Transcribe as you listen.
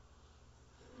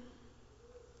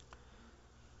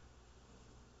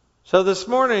So this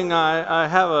morning I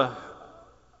have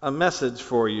a message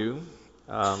for you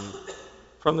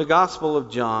from the Gospel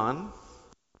of John.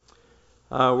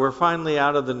 We're finally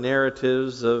out of the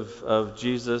narratives of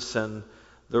Jesus and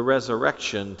the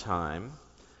resurrection time.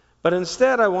 But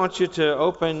instead I want you to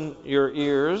open your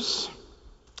ears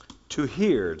to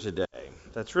hear today.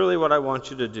 That's really what I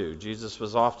want you to do. Jesus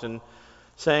was often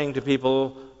saying to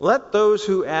people, let those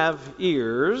who have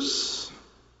ears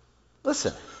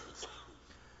listen.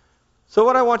 So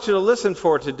what I want you to listen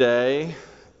for today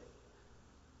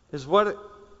is what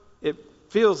it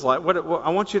feels like.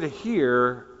 I want you to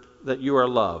hear that you are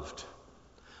loved.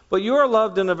 But you are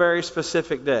loved in a very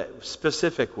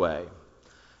specific way.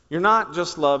 You're not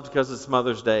just loved because it's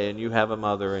Mother's Day and you have a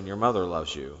mother and your mother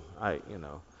loves you.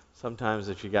 Sometimes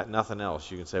if you got nothing else,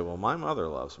 you can say, well, my mother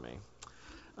loves me.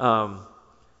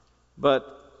 But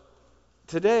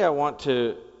today I want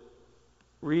to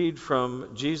read from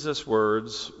Jesus'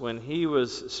 words when he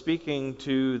was speaking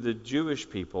to the Jewish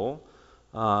people,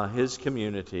 his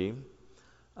community,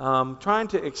 trying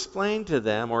to explain to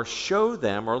them or show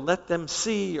them or let them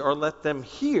see or let them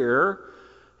hear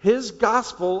his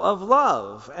gospel of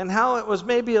love and how it was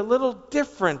maybe a little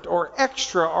different or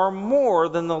extra or more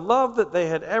than the love that they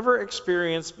had ever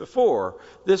experienced before.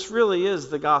 This really is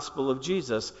the gospel of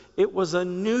Jesus. It was a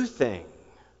new thing,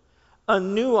 a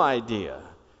new idea,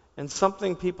 and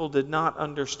something people did not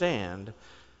understand.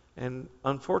 And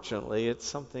unfortunately, it's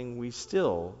something we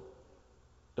still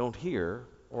don't hear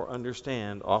or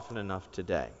understand often enough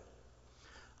today.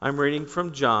 I'm reading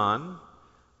from John,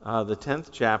 the 10th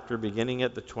chapter, beginning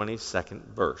at the 22nd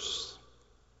verse.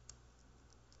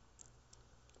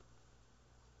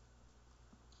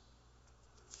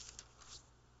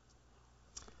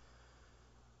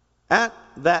 At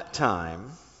that time,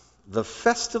 the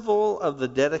festival of the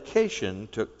dedication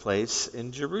took place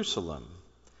in Jerusalem.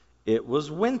 It was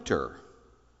winter,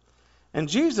 and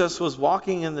Jesus was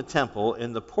walking in the temple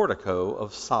in the portico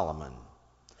of Solomon.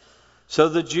 So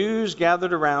the Jews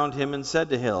gathered around him and said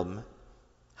to him,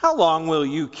 "How long will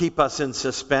you keep us in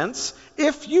suspense?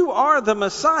 If you are the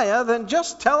Messiah, then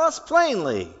just tell us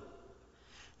plainly."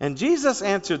 And Jesus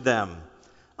answered them,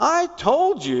 "I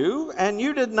told you, and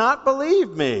you did not believe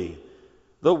me.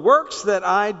 The works that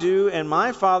I do in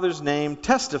my Father's name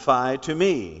testify to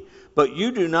me, but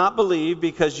you do not believe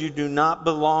because you do not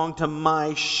belong to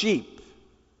my sheep.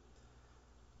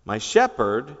 My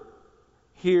shepherd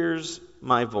hears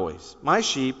my voice. My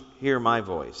sheep hear my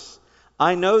voice.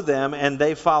 I know them and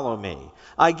they follow me.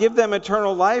 I give them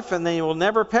eternal life and they will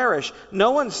never perish. No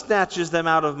one snatches them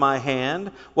out of my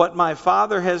hand. What my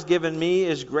Father has given me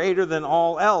is greater than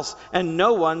all else, and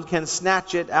no one can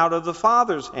snatch it out of the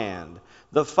Father's hand.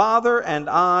 The Father and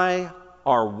I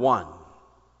are one."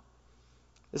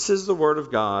 This is the word of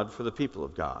God for the people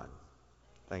of God.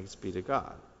 Thanks be to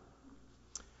God.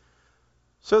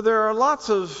 So there are lots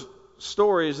of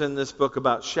stories in this book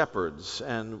about shepherds,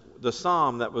 and the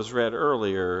psalm that was read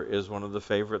earlier is one of the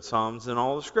favorite psalms in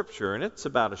all of Scripture, and it's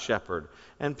about a shepherd.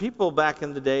 And people back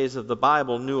in the days of the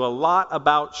Bible knew a lot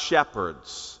about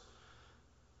shepherds.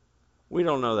 We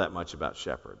don't know that much about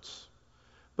shepherds.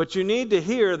 But you need to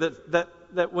hear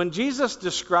that when Jesus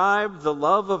described the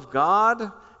love of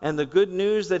God and the good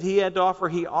news that he had to offer,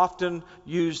 he often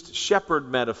used shepherd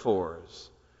metaphors.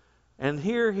 And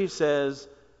here he says,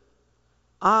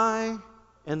 "I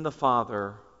and the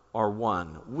Father are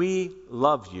one. We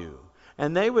love you."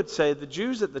 And they would say, the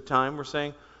Jews at the time were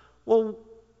saying, "Well,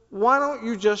 why don't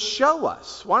you just show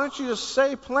us? Why don't you just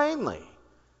say plainly?"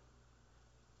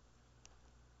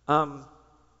 The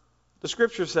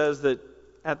Scripture says that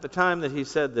at the time that he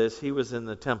said this, he was in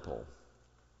the temple.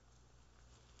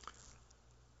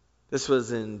 This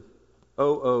was in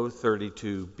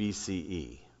 0032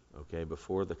 BCE,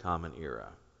 before the Common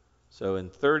Era. So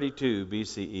in 32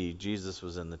 BCE, Jesus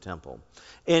was in the temple.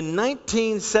 In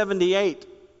 1978,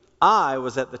 I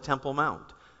was at the Temple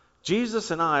Mount.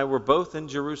 Jesus and I were both in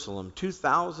Jerusalem,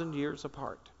 2,000 years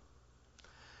apart.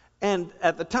 And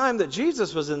at the time that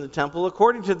Jesus was in the temple,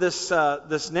 according to this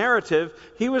narrative,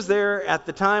 he was there at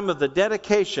the time of the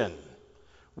dedication,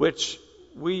 which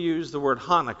we use the word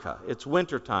Hanukkah. It's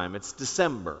wintertime. It's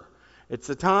December. It's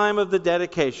the time of the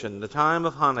dedication, the time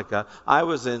of Hanukkah. I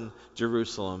was in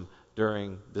Jerusalem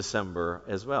during December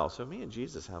as well. So me and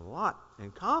Jesus have a lot in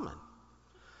common.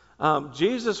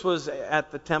 Jesus was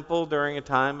at the temple during a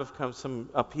time of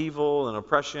some upheaval and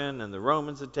oppression, and the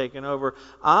Romans had taken over.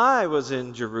 I was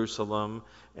in Jerusalem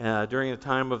during the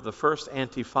time of the first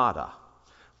Intifada,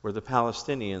 where the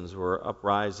Palestinians were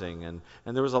uprising, and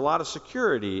there was a lot of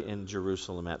security in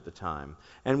Jerusalem at the time.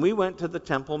 And we went to the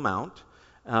Temple Mount,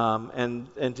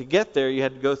 And to get there, you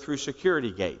had to go through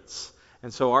security gates.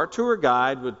 And so our tour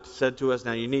guide said to us,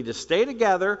 now you need to stay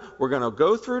together. We're going to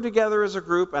go through together as a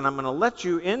group, and I'm going to let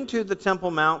you into the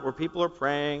Temple Mount where people are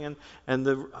praying, and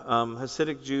the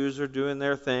Hasidic Jews are doing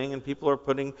their thing, and people are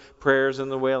putting prayers in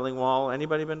the Wailing Wall.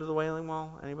 Anybody been to the Wailing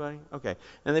Wall? Anybody? Okay.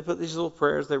 And they put these little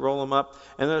prayers, they roll them up,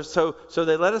 and so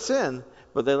they let us in,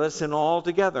 but they let us in all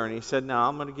together. And he said, now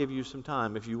I'm going to give you some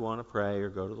time if you want to pray or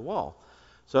go to the wall.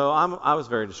 So I was a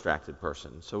very distracted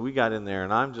person. So we got in there,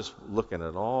 and I'm just looking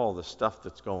at all the stuff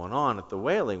that's going on at the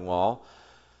Wailing Wall.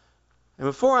 And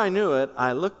before I knew it,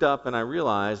 I looked up and I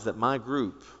realized that my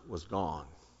group was gone.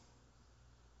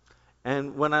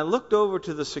 And when I looked over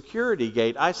to the security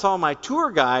gate, I saw my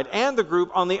tour guide and the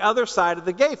group on the other side of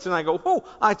the gates. And I go, whoa!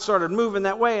 I started moving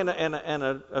that way, and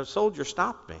a soldier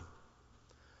stopped me.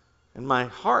 And my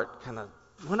heart kind of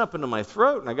went up into my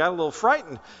throat, and I got a little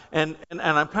frightened. And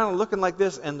I'm kind of looking like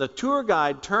this, and the tour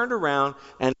guide turned around,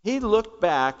 and he looked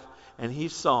back, and he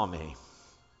saw me.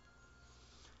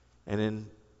 And in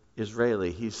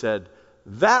Israeli, he said,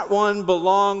 "That one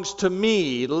belongs to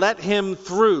me. Let him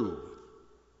through."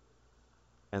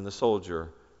 And the soldier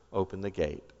opened the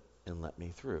gate and let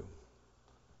me through.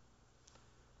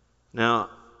 Now,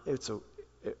 it's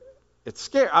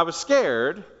scary. I was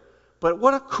scared, but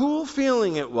what a cool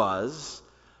feeling it was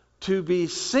to be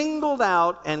singled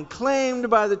out and claimed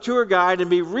by the tour guide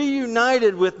and be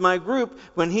reunited with my group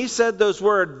when he said those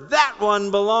words, "That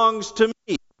one belongs to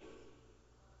me."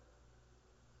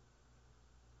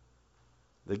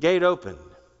 The gate opened,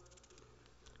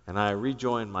 and I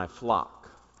rejoined my flock.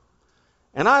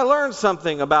 And I learned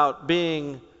something about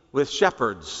being with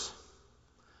shepherds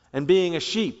and being a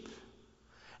sheep.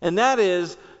 And that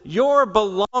is, your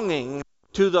belonging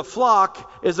to the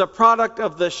flock is a product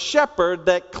of the shepherd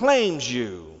that claims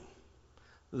you.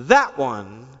 That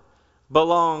one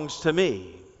belongs to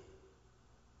me.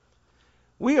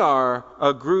 We are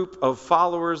a group of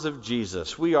followers of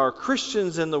Jesus. We are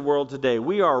Christians in the world today.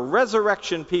 We are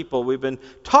resurrection people. We've been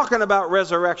talking about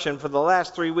resurrection for the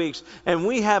last 3 weeks, and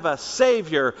we have a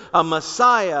Savior, a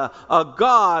Messiah, a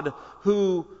God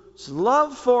whose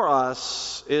love for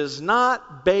us is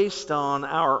not based on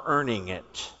our earning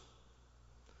it.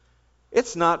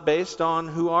 It's not based on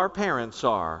who our parents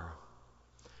are.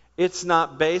 It's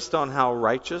not based on how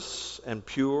righteous and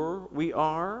pure we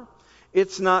are.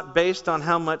 It's not based on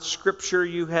how much scripture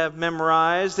you have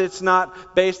memorized. It's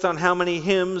not based on how many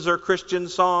hymns or Christian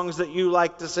songs that you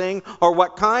like to sing, or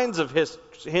what kinds of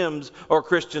hymns or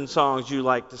Christian songs you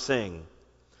like to sing.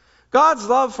 God's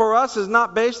love for us is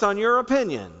not based on your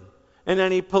opinion in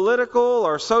any political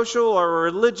or social or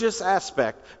religious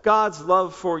aspect. God's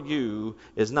love for you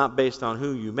is not based on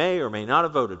who you may or may not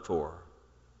have voted for.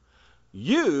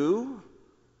 You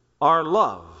are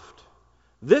loved.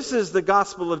 This is the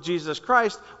gospel of Jesus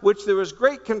Christ, which there was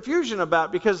great confusion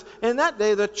about, because in that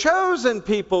day the chosen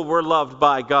people were loved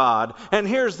by God. And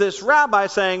here's this rabbi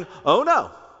saying, oh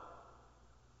no,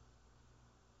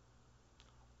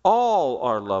 all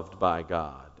are loved by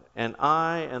God. And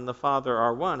I and the Father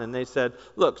are one. And they said,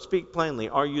 look, speak plainly.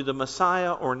 Are you the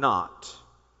Messiah or not?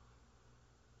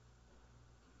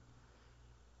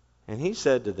 And he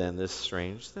said to them this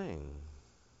strange thing.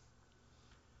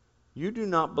 You do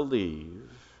not believe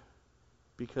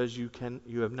because you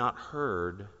have not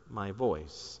heard my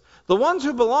voice. The ones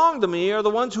who belong to me are the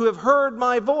ones who have heard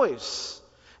my voice.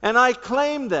 And I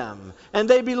claim them, and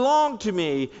they belong to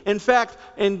me. In fact,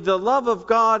 in the love of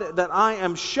God that I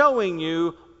am showing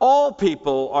you, all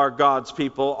people are God's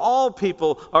people. All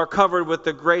people are covered with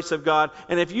the grace of God.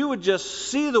 And if you would just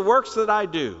see the works that I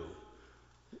do,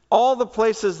 all the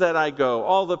places that I go,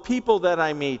 all the people that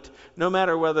I meet, no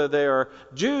matter whether they are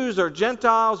Jews or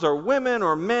Gentiles or women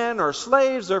or men or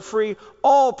slaves or free,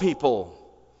 all people.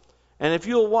 And if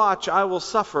you'll watch, I will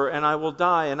suffer and I will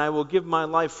die and I will give my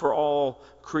life for all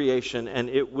creation, and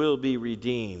it will be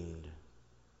redeemed.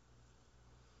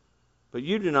 But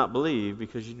you do not believe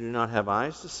because you do not have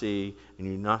eyes to see and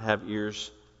you do not have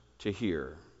ears to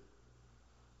hear.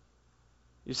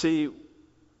 You see,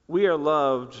 we are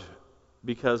loved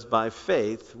because by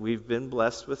faith, we've been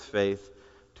blessed with faith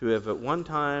to have at one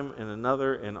time and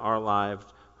another in our lives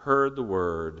heard the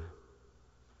word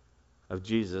of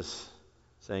Jesus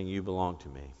saying, you belong to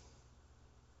me.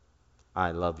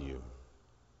 I love you.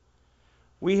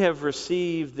 We have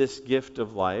received this gift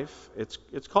of life.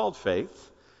 It's called faith.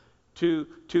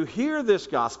 To hear this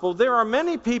gospel. There are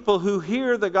many people who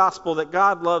hear the gospel that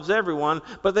God loves everyone,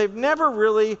 but they've never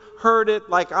really heard it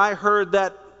like I heard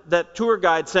that tour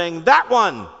guide saying, that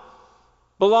one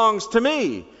belongs to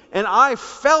me. And I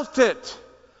felt it.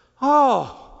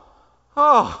 Oh,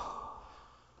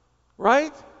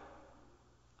 Right?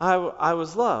 I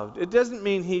was loved. It doesn't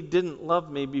mean he didn't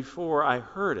love me before I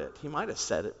heard it. He might have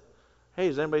said it. Hey,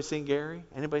 has anybody seen Gary?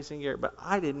 Anybody seen Gary? But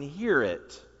I didn't hear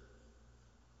it.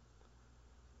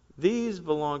 These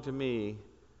belong to me,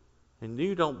 and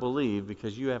you don't believe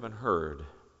because you haven't heard.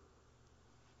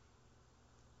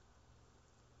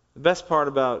 The best part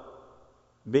about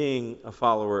being a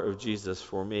follower of Jesus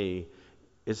for me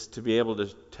is to be able to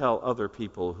tell other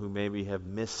people who maybe have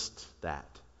missed that.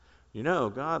 You know,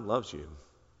 God loves you.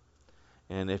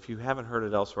 And if you haven't heard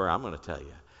it elsewhere, I'm going to tell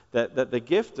you. That the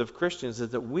gift of Christians is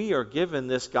that we are given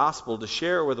this gospel to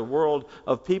share with a world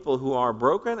of people who are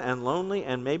broken and lonely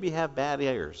and maybe have bad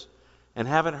ears and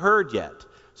haven't heard yet.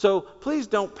 So please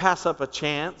don't pass up a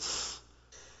chance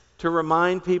to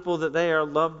remind people that they are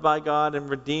loved by God and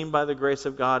redeemed by the grace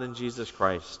of God in Jesus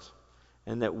Christ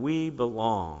and that we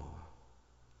belong.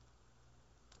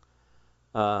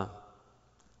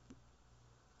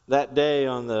 That day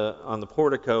on the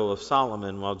portico of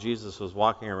Solomon, while Jesus was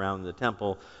walking around the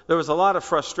temple, there was a lot of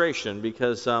frustration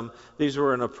because these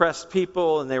were an oppressed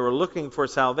people and they were looking for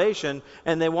salvation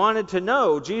and they wanted to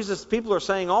know, Jesus, people are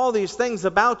saying all these things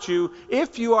about you.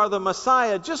 If you are the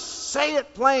Messiah, just say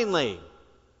it plainly.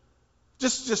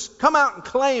 Just come out and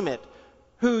claim it,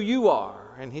 who you are.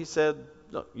 And he said,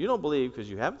 look, you don't believe because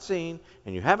you haven't seen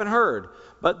and you haven't heard.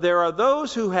 But there are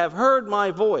those who have heard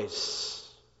my voice.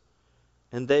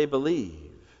 And they believe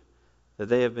that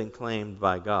they have been claimed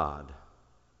by God.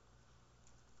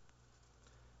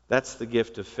 That's the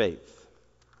gift of faith.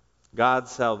 God's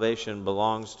salvation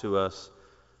belongs to us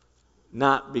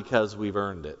not because we've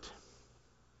earned it.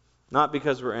 Not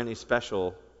because we're any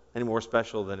more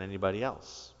special than anybody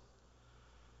else.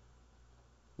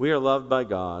 We are loved by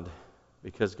God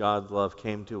because God's love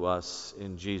came to us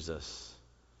in Jesus.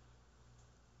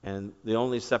 And the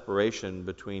only separation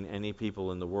between any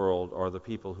people in the world are the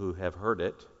people who have heard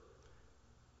it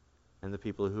and the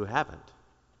people who haven't.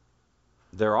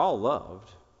 They're all loved.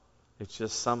 It's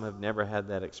just some have never had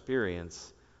that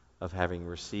experience of having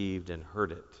received and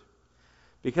heard it.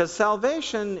 Because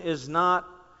salvation is not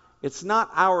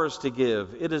ours to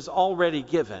give. It is already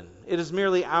given. It is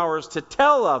merely ours to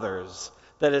tell others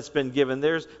that it's been given.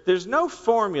 There's no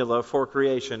formula for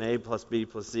creation, A plus B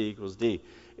plus C equals D.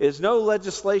 There's no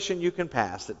legislation you can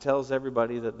pass that tells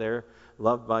everybody that they're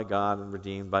loved by God and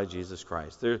redeemed by Jesus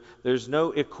Christ. There's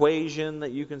no equation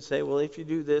that you can say, well, if you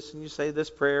do this and you say this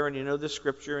prayer and you know this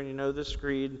scripture and you know this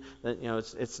creed, that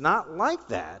it's not like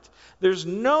that. There's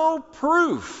no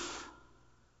proof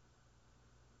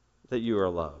that you are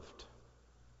loved.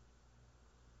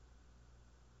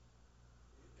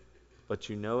 But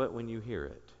you know it when you hear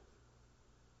it.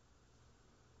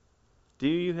 Do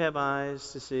you have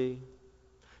eyes to see?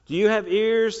 Do you have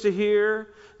ears to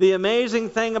hear? The amazing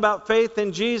thing about faith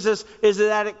in Jesus is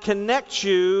that it connects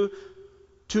you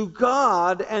to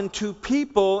God and to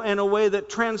people in a way that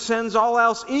transcends all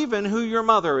else, even who your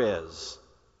mother is.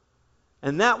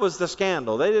 And that was the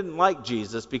scandal. They didn't like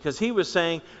Jesus because he was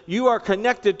saying, you are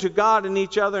connected to God and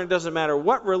each other. It doesn't matter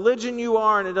what religion you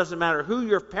are, and it doesn't matter who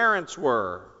your parents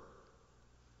were.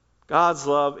 God's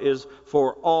love is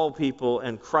for all people,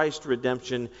 and Christ's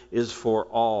redemption is for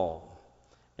all.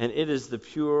 And it is the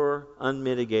pure,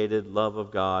 unmitigated love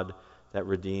of God that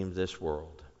redeems this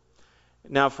world.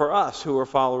 Now, for us who are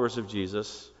followers of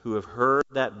Jesus, who have heard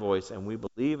that voice, and we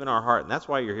believe in our heart, and that's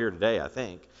why you're here today, I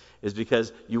think, is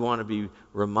because you want to be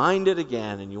reminded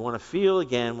again, and you want to feel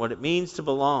again what it means to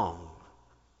belong.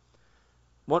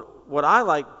 What I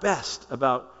like best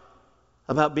about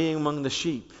being among the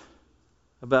sheep,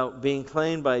 about being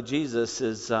claimed by Jesus,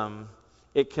 is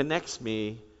it connects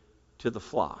me to the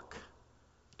flock.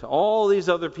 To all these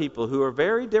other people who are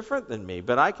very different than me,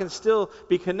 but I can still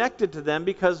be connected to them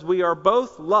because we are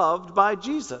both loved by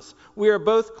Jesus. We are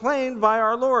both claimed by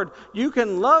our Lord. You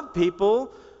can love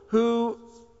people who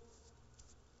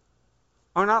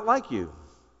are not like you.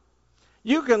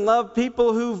 You can love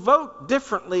people who vote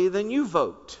differently than you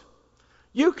vote.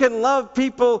 You can love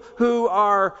people who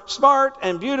are smart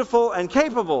and beautiful and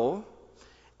capable,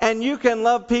 and you can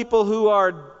love people who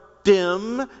are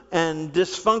dim and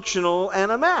dysfunctional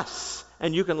and a mess.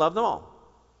 And you can love them all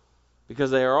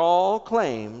because they are all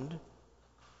claimed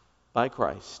by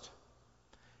Christ.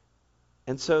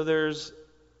 And so there's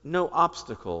no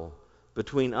obstacle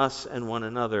between us and one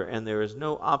another, and there is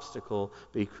no obstacle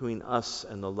between us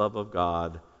and the love of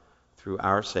God through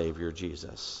our Savior,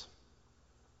 Jesus.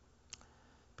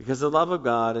 Because the love of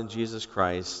God in Jesus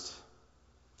Christ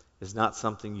is not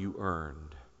something you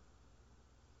earned.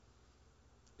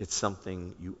 It's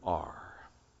something you are.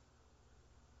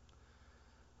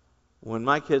 When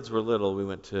my kids were little, we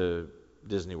went to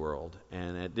Disney World,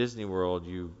 and at Disney World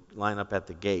you line up at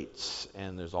the gates,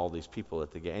 and there's all these people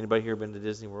at the gate. Anybody here been to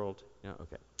Disney World? Yeah,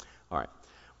 okay. All right.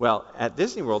 Well, at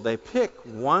Disney World, they pick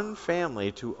one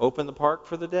family to open the park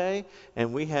for the day,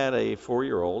 and we had a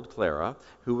 4-year-old, Clara,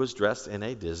 who was dressed in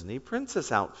a Disney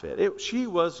princess outfit. She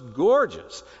was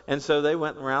gorgeous. And so they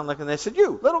went around looking, and they said,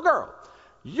 "You, little girl,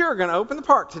 you're going to open the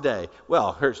park today."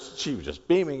 Well, she was just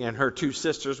beaming, and her 2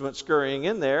 sisters went scurrying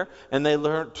in there, and they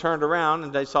turned around,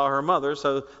 and they saw her mother,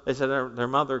 so they said their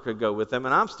mother could go with them,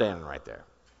 and I'm standing right there.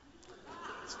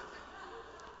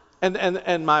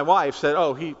 And my wife said,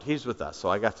 "Oh, he's with us," so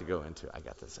I got to go into it. I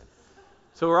got this in.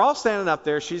 So we're all standing up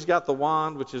there. She's got the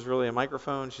wand, which is really a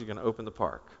microphone. She's going to open the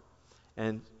park.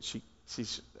 And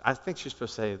I think she's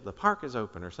supposed to say, "The park is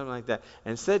open," or something like that.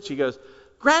 And instead she goes,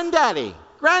 "Granddaddy,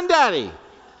 Granddaddy."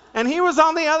 And he was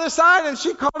on the other side, and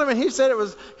she called him, and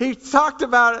he talked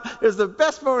about it. It was the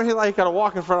best moment. He got to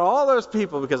walk in front of all those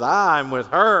people because I'm with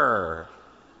her.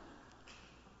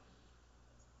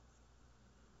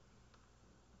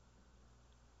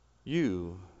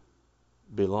 You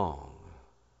belong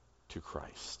to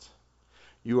Christ.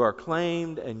 You are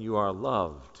claimed and you are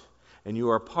loved, and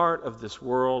you are part of this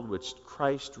world which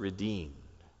Christ redeemed.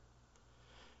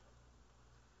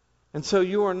 And so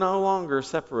you are no longer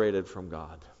separated from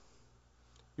God.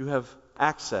 You have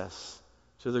access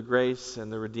to the grace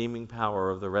and the redeeming power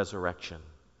of the resurrection,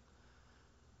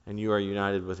 and you are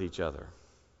united with each other.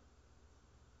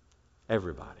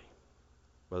 Everybody,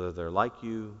 whether they're like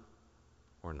you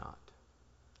or not,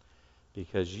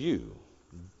 because you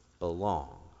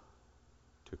belong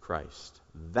to Christ.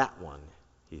 That one,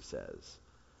 he says,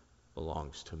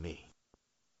 belongs to me.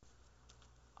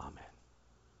 Amen.